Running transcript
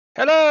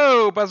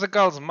Hello,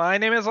 Bicycles. My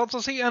name is Otto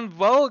and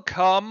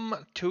welcome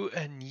to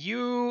a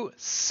new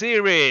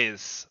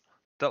series.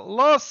 The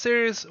last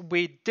series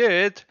we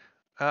did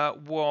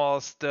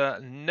was the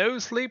No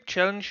Sleep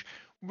Challenge,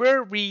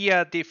 where we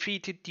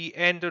defeated the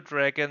Ender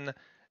Dragon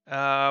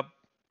uh,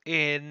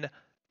 in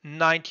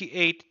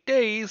 98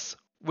 days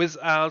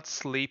without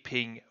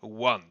sleeping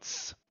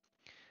once.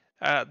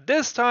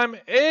 This time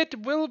it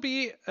will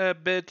be a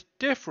bit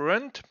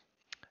different.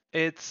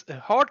 It's a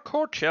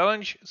hardcore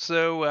challenge,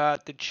 so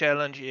the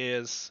challenge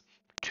is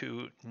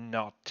to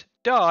not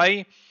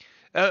die,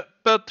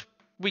 but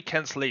we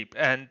can sleep,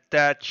 and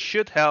that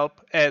should help,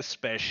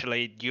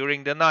 especially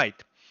during the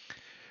night.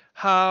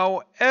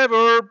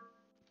 However,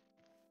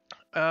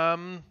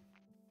 um,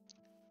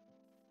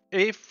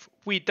 if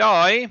we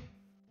die,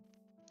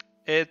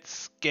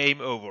 it's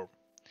game over.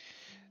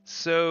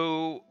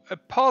 So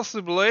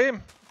possibly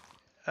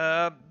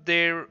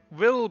there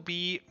will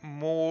be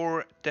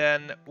more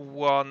than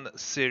one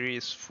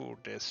series for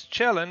this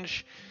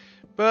challenge,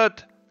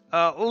 but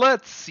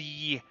let's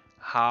see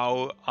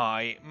how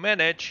I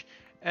manage.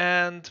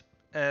 And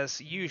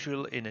as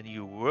usual in a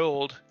new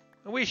world,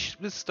 we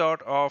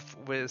start off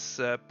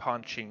with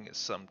punching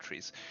some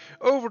trees.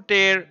 Over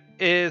there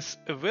is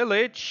a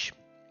village.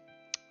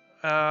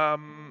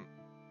 Um,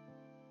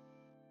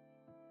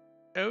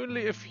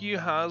 Only a few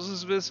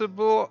houses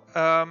visible.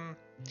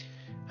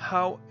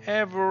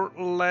 However,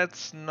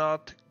 let's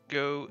not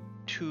go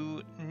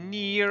too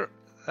near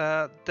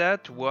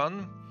that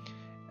one,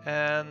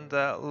 and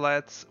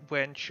let's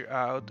venture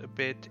out a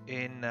bit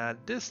in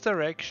this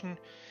direction.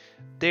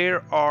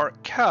 There are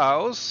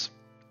cows,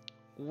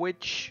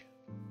 which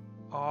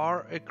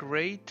are a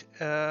great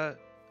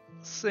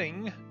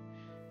thing,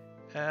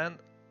 and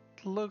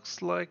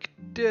looks like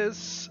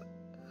this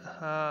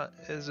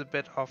is a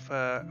bit of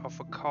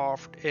a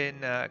carved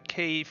in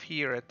cave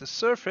here at the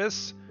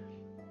surface.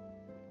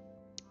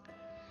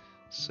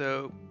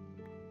 So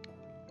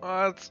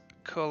let's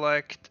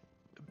collect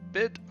a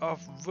bit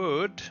of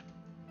wood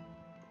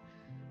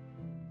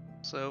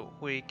so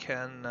we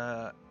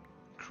can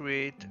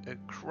create a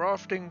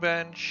crafting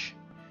bench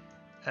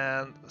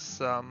and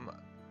some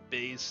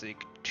basic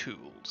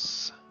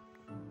tools.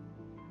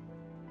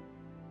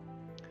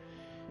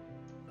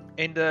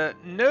 In the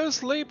No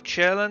Sleep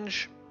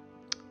Challenge,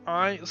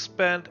 I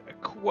spent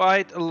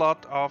quite a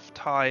lot of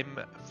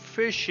time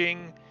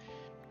fishing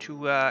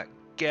to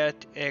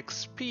get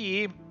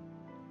XP,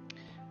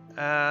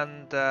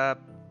 and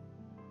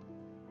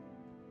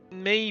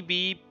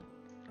maybe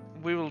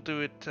we will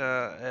do it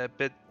a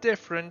bit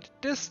different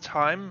this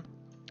time,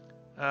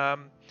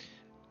 um,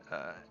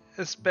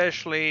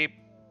 especially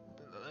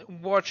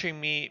watching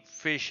me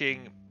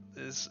fishing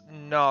is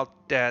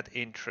not that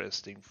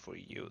interesting for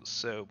you.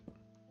 So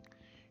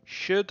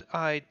should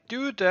I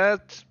do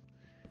that,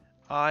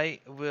 I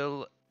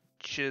will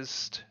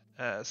just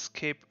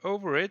skip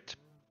over it,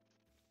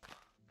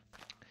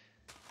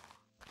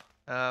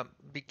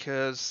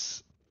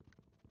 because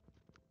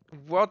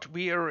what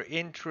we are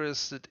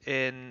interested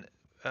in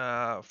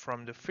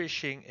from the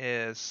fishing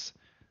is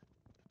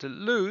the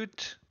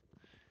loot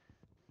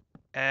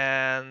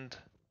and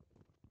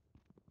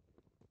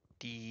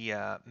the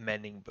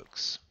mending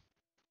books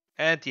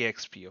and the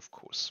XP, of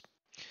course.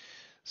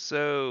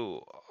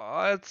 So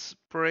let's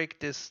break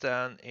this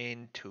down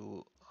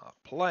into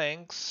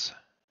planks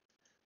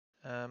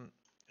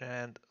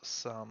and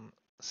some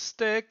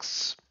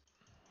sticks.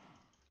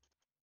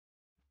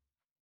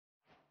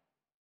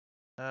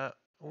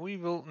 We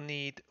will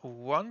need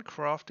one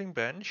crafting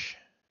bench.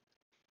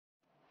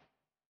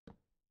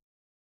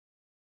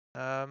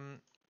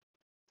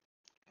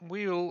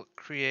 We will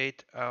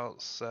create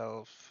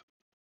ourselves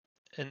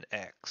an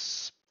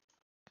axe.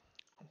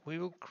 We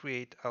will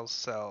create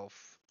ourselves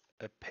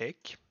a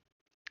pick.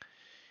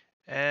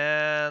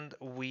 And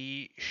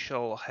we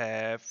shall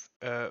have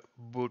a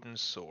wooden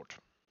sword.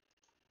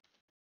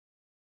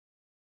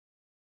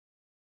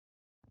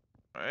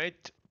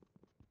 Right.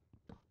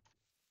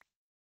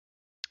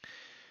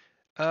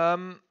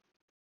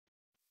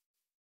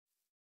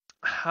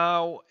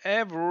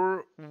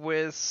 However,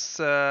 with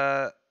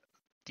the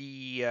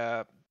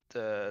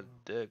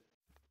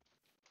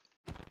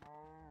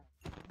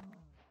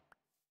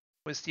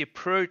with the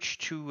approach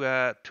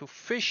to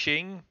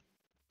fishing,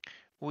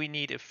 we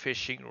need a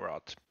fishing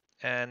rod,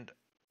 and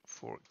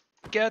for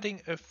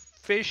getting a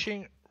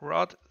fishing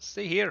rod,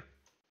 stay here.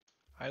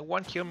 I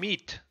want your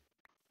meat.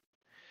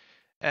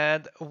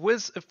 And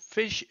with a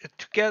fish,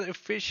 to get a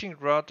fishing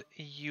rod,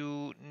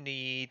 you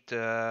need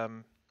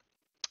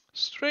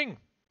string.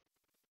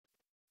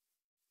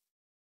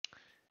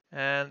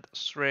 And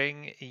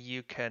string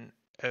you can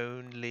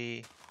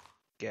only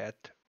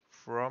get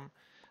from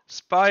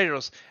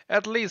spiders,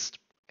 at least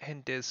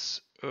in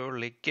this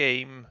early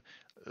game.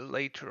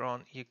 Later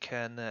on you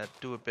can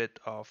do a bit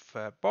of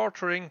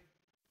bartering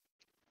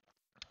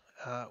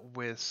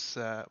with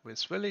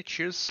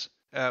villagers,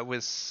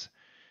 with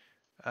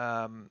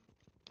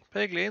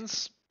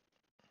piglins.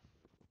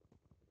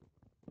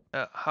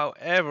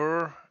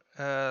 However,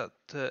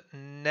 the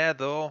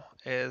Nether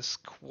is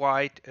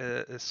quite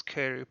a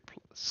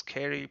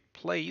scary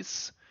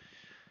place,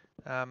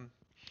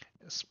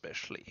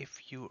 especially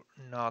if you're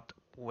not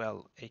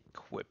well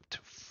equipped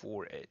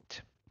for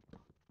it.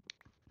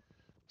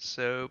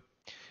 So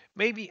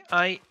maybe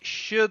I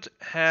should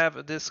have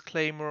a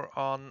disclaimer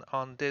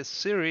on this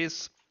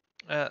series,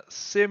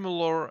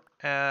 similar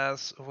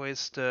as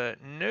with the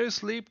no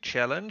sleep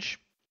challenge.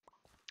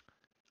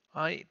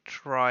 I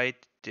tried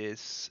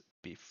this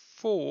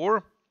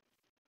before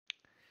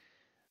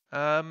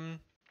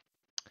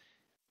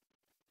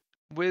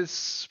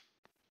with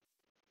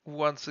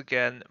once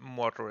again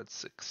moderate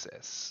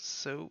success.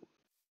 So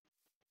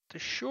the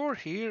shore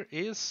here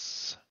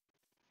is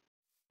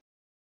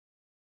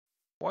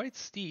quite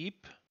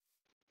steep,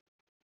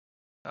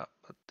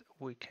 but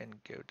we can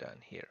go down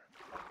here.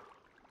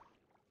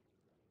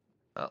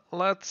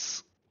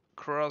 Let's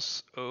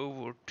cross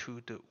over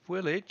to the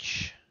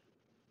village.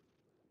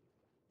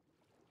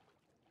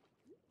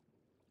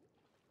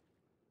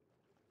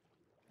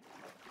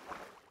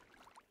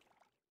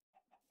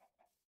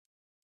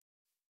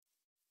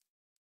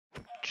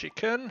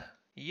 Chicken,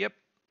 yep.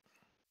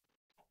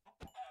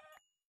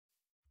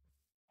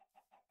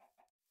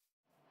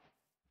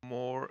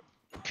 More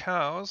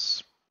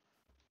cows.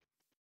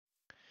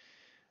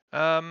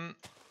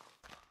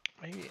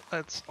 Maybe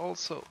let's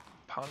also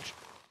punch a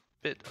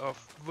bit of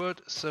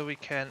wood so we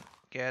can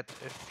get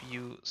a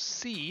few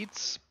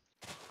seeds.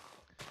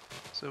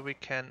 So we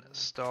can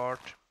start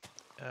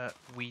a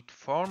wheat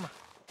farm.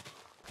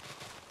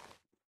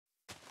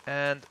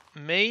 And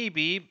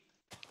maybe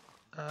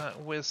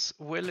with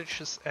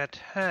villages at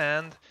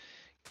hand,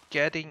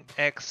 getting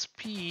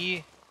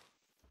XP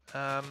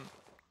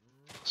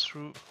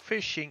through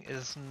fishing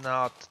is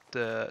not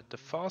the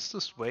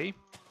fastest way.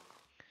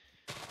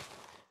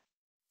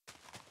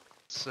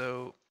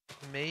 So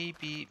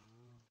maybe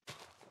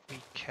we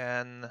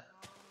can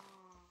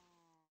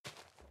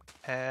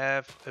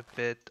have a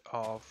bit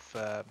of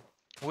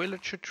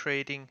villager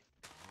trading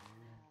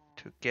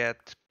to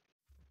get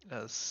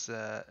us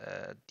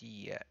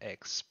the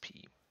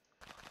XP.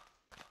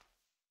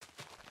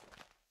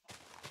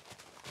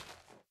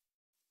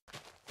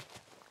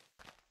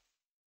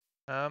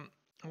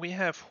 We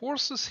have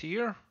horses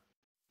here,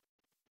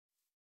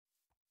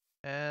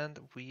 and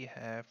we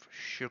have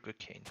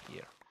sugarcane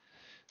here.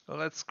 So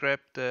let's grab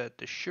the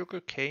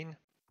sugarcane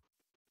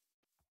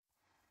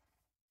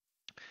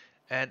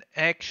and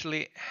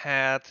actually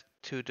head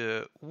to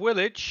the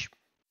village.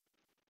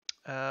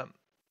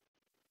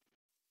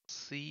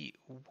 See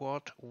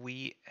what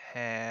we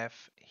have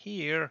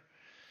here.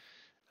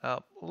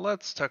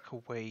 Let's tuck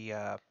away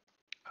our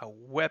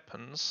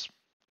weapons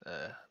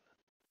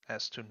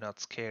as to not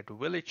scare the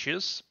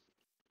villagers.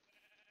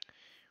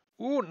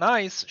 Ooh,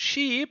 nice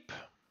sheep.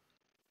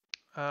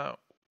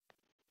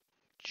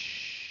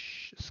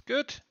 It's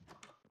good.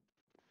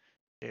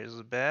 Here's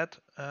a bed.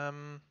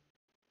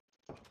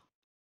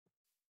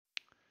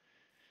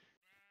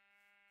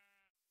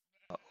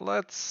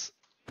 Let's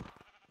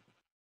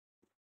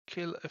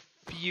kill a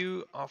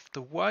few of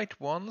the white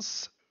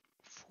ones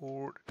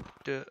for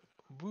the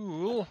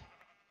wool.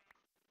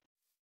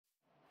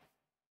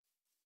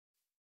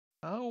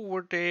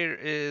 Over there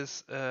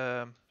is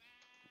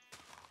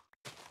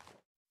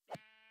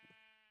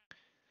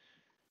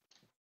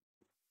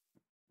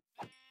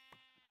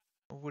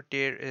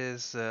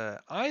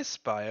ice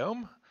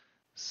biome,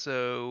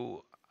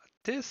 so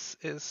this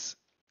is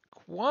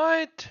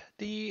quite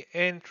the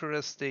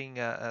interesting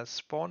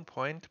spawn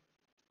point.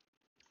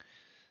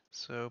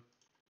 So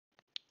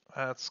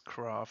let's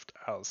craft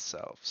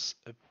ourselves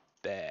a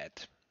bed.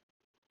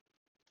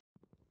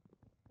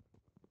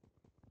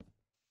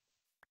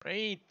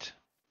 Great.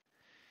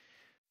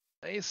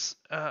 Nice.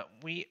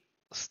 We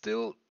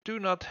still do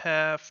not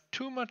have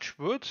too much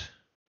wood.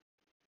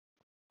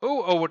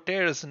 Oh, over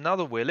there is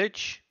another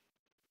village.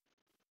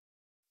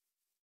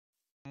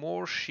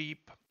 More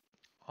sheep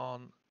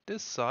on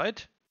this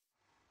side.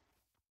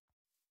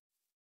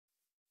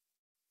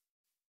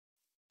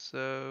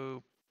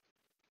 So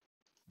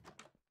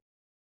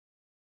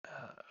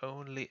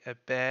only a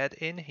bed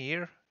in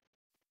here.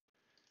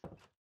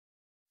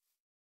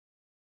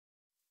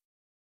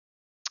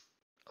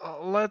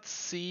 Let's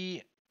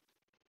see.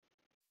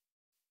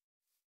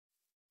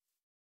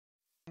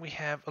 We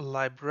have a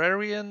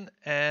librarian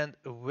and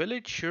a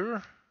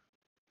villager.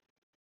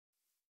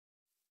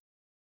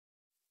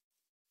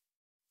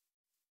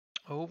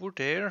 Over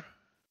there.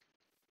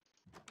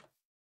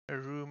 A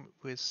room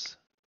with...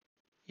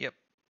 Yep,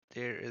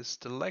 there is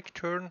the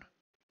lectern.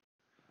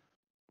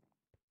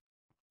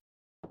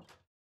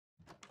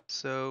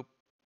 So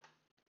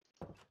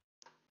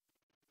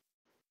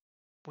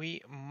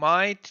we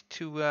might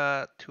to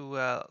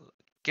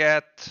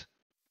get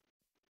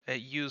a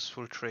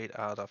useful trade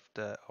out of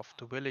the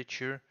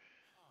villager,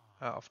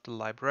 of the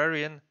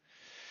librarian.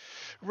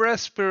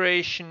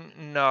 Respiration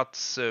not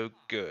so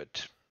good,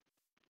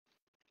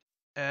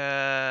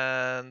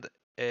 and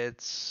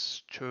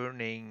it's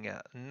turning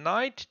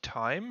night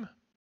time.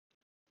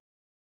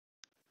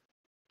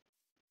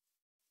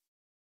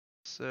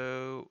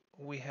 So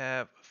we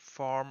have a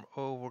farm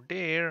over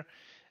there,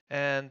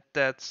 and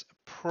that's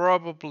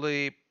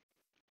probably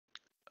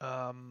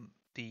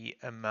the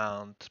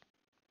amount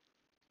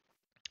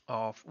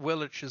of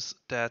villages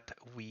that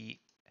we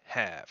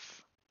have.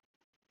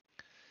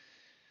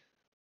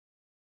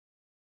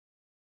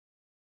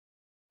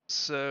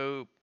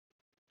 So,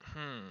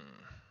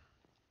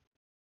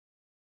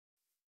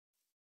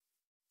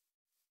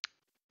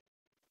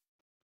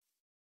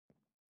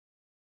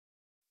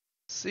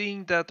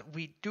 seeing that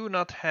we do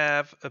not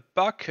have a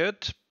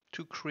bucket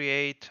to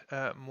create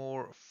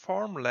more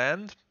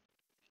farmland,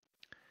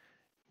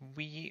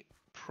 we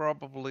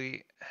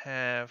probably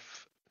have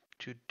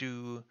to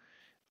do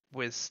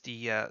with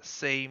the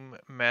same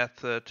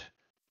method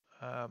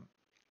um,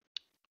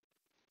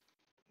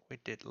 we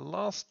did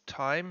last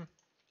time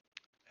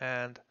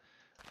and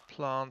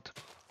plant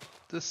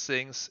the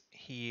things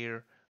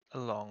here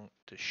along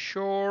the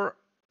shore.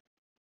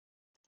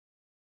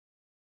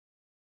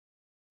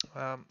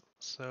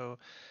 So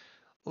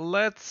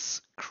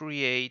let's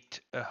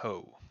create a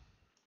hoe,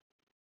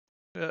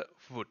 a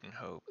wooden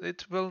hoe.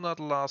 It will not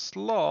last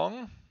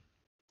long,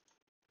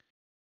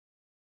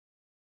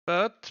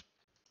 but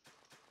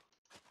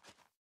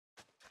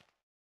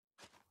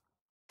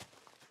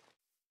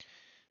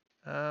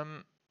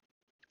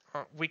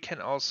we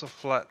can also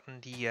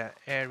flatten the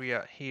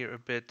area here a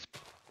bit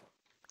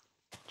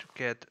to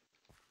get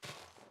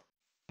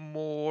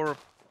more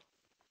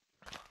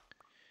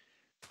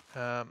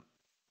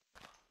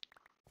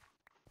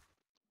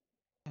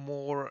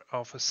more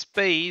of a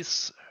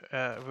space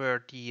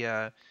where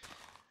the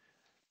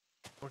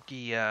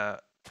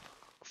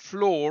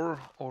floor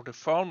or the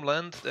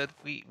farmland that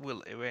we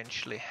will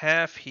eventually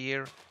have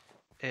here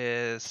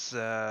is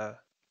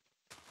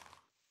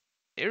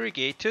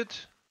irrigated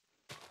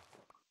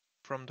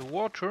from the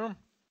water.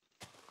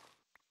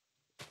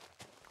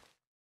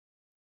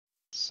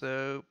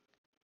 So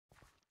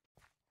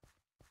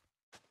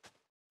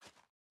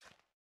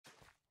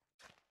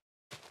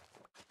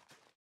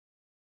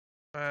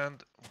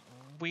and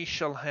we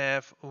shall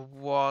have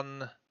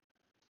one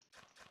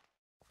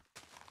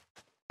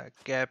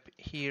gap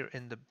here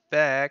in the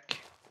back.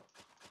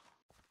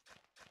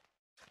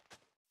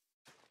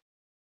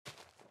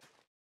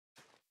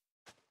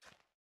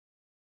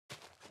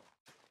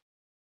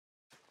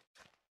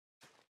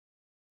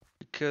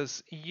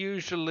 Because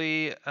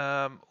usually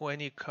when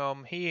you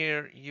come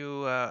here,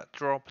 you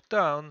drop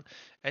down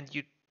and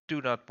you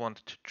do not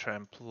want to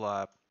trample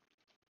up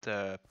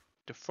the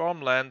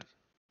farmland.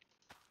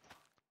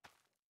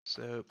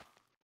 So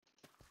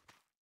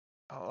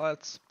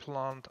let's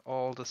plant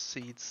all the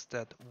seeds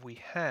that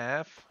we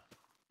have.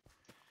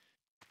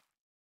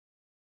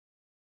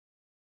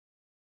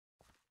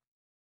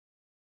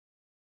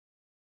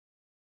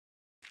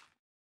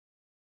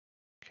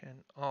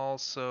 Can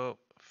also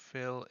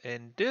fill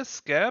in this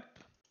gap.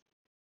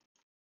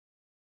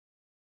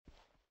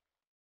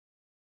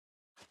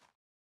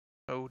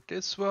 Oh,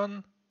 this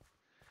one.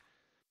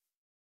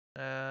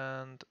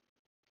 And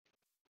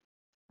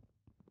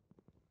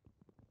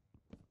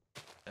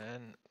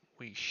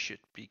we should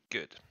be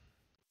good.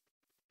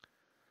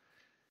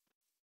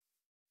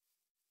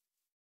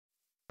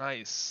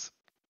 Nice.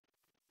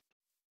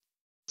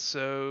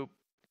 So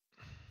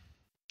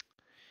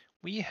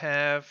we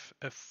have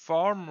a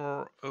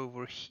farmer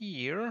over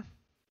here.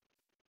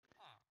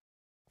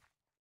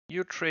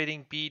 You're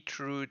trading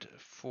beetroot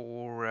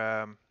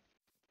for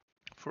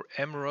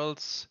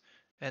emeralds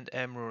and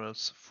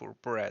emeralds for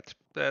bread.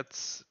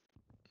 That's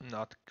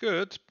not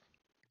good.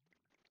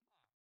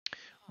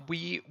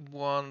 We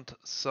want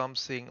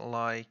something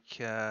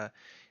like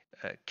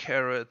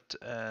carrot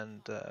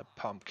and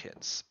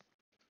pumpkins.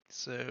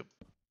 So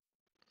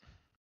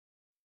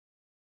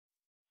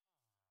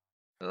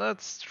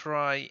let's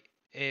try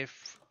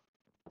if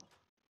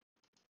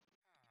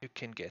you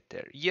can get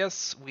there.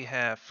 Yes, we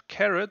have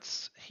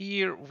carrots.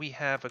 Here we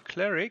have a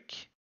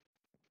cleric.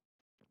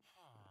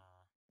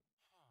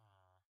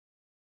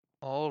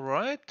 All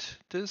right,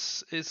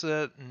 this is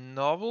a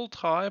novel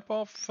type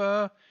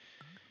of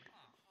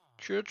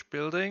church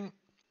building.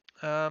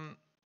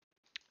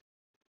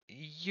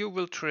 You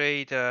will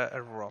trade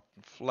a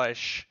rotten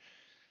flesh,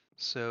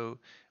 so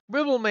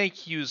we will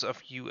make use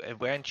of you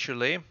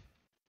eventually.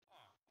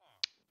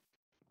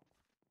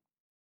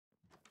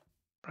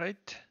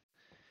 Right?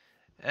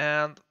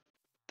 And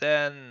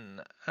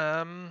then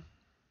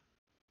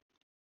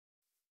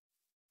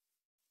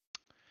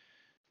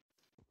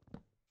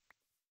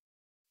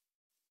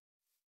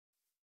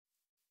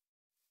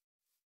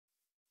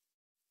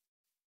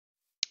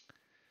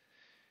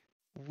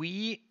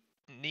we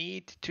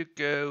need to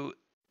go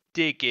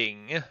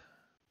digging.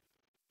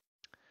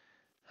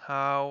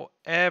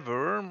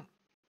 However,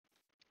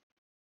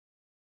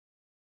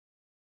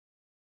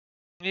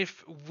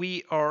 if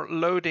we are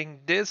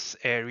loading this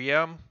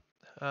area,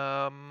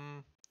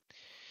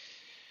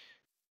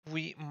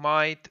 we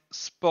might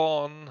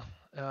spawn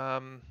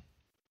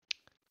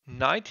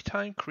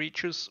nighttime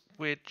creatures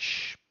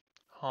which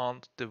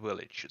haunt the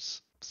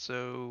villages.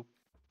 So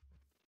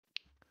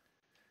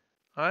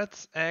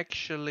Let's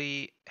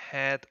actually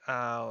head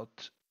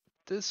out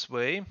this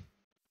way.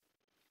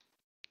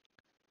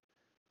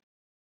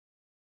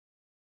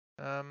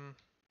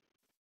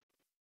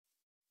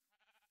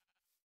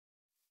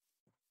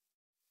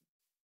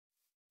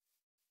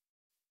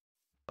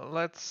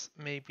 Let's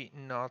maybe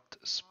not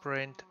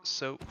sprint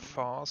so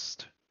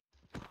fast.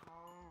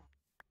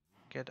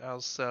 Get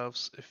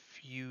ourselves a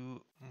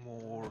few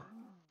more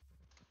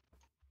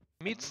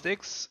meat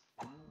sticks.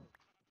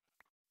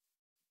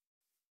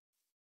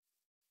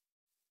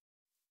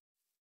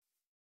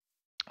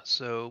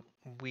 So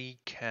we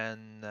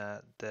can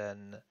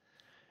then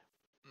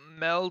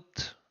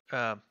melt,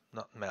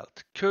 not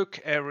melt, cook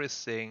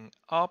everything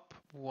up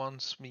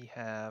once we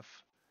have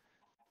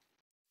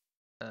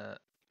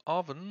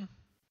oven.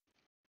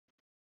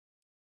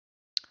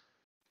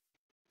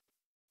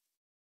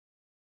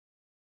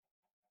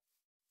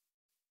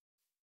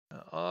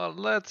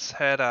 Let's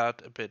head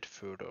out a bit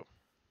further.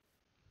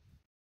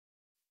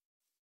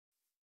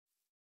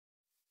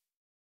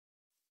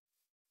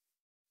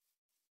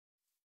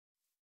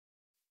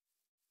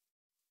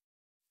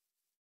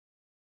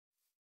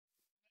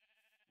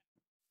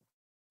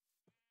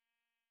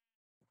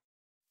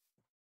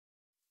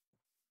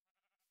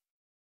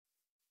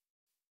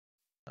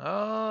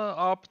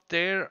 Up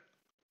there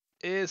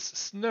is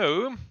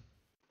snow,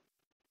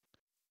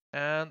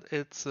 and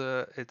it's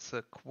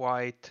a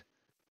quite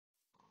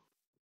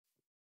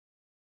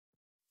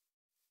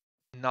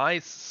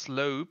nice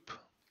slope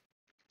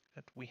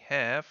that we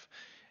have,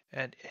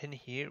 and in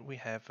here we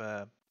have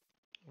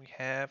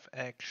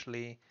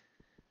actually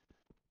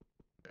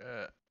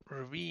a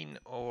ravine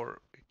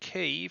or a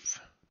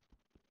cave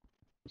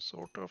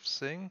sort of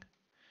thing.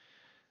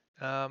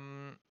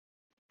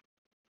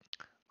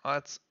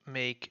 Let's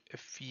make a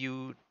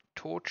few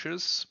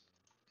torches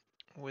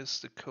with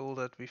the coal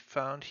that we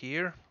found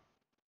here.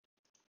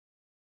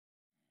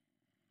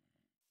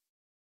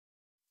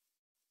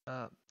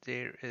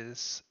 There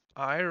is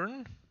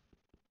iron.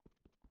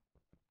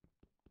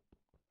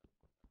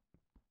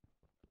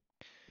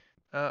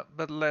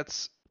 But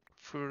let's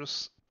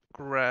first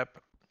grab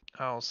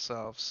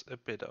ourselves a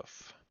bit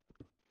of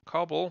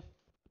cobble.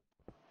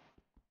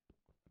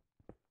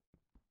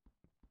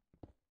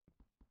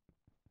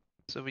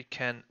 So we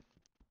can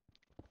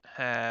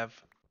have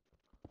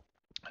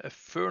a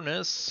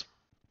furnace.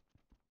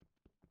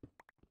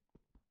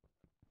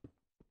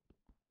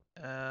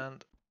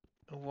 And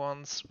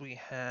once we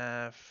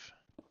have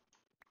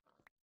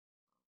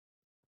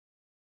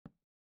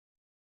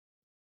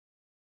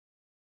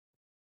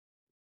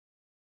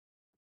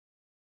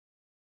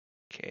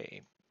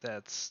okay,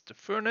 that's the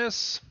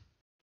furnace.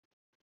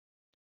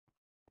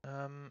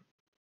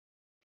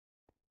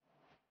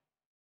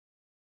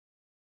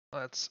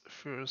 Let's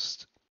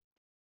first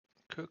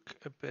cook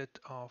a bit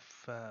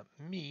of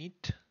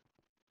meat.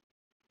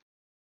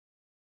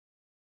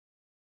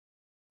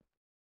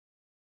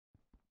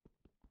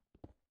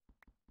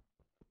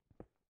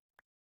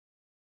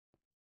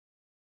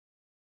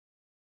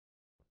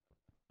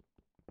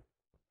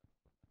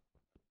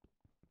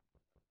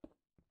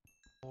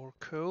 More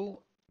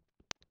coal.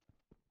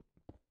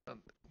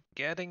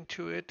 Getting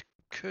to it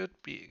could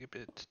be a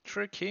bit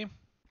tricky.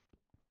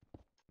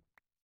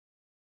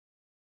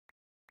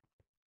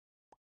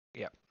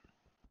 Yeah.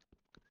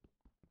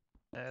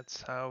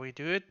 That's how we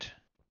do it.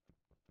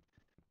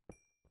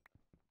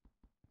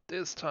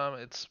 This time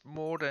it's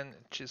more than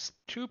just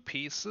 2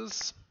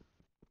 pieces.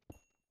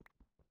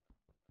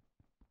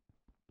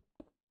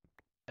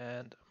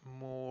 And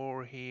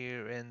more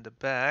here in the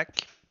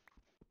back.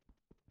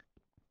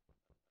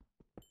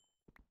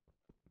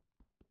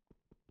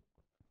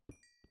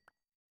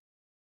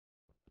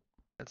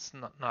 It's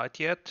not night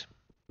yet.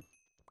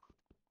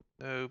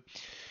 So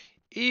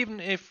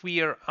even if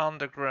we are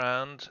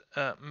underground,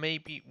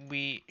 maybe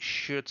we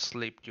should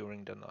sleep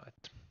during the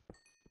night.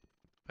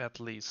 At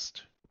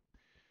least.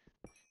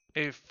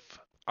 If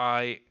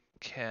I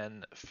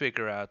can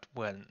figure out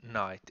when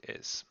night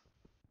is.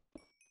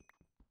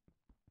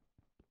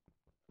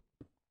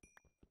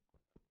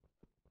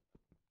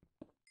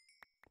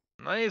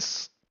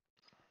 Nice.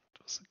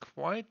 It was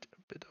quite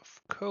a bit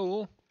of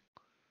coal.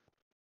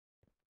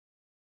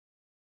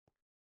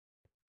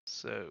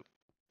 So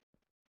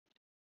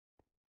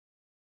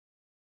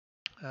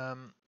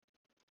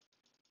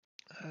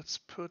let's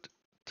put a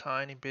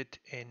tiny bit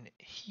in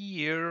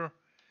here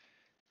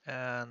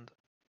and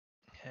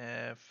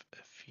have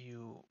a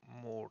few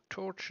more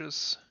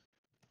torches.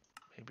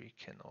 Maybe you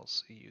can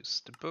also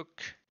use the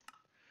book.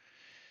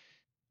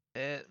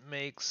 It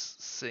makes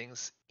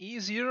things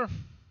easier.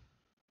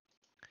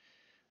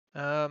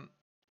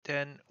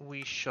 Then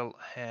we shall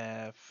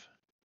have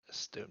a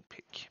stone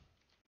pick.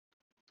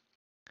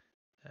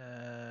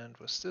 And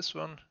what's this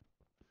one?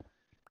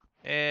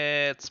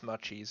 It's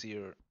much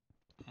easier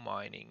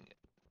mining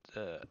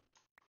the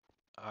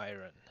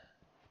iron.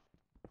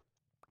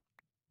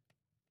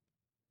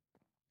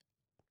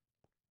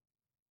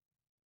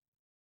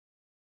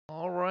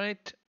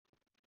 Alright,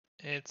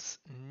 it's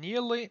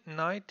nearly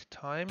night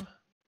time.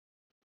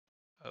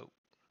 Oh.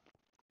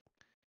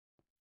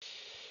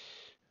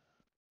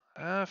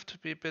 I have to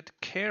be a bit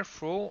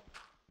careful.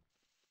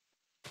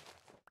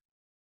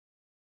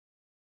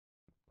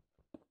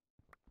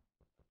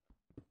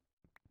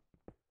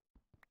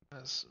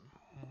 There's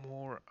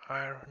more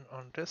iron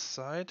on this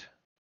side.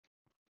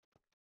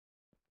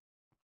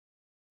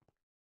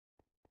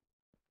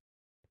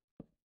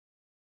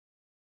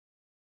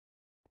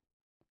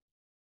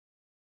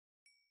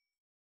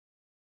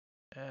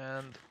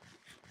 And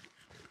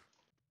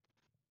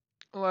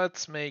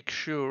let's make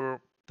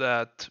sure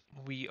that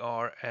we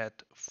are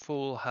at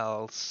full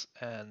health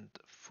and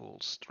full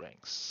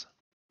strength.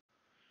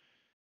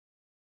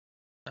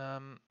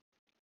 And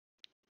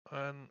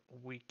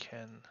we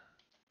can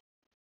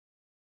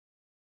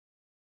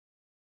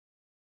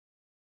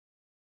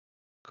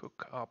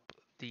cook up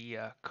the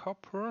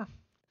copper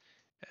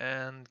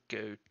and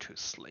go to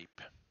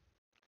sleep.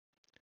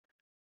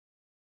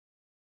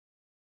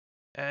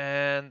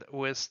 And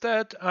with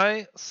that,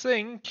 I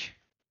think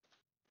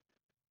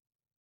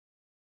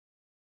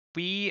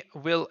we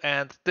will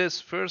end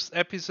this first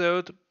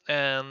episode,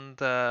 and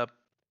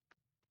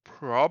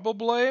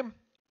probably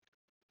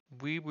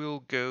we will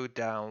go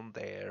down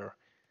there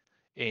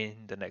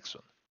in the next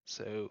one.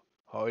 So,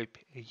 hope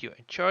you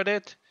enjoyed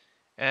it,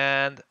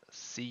 and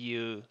see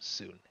you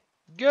soon.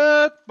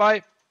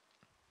 Goodbye.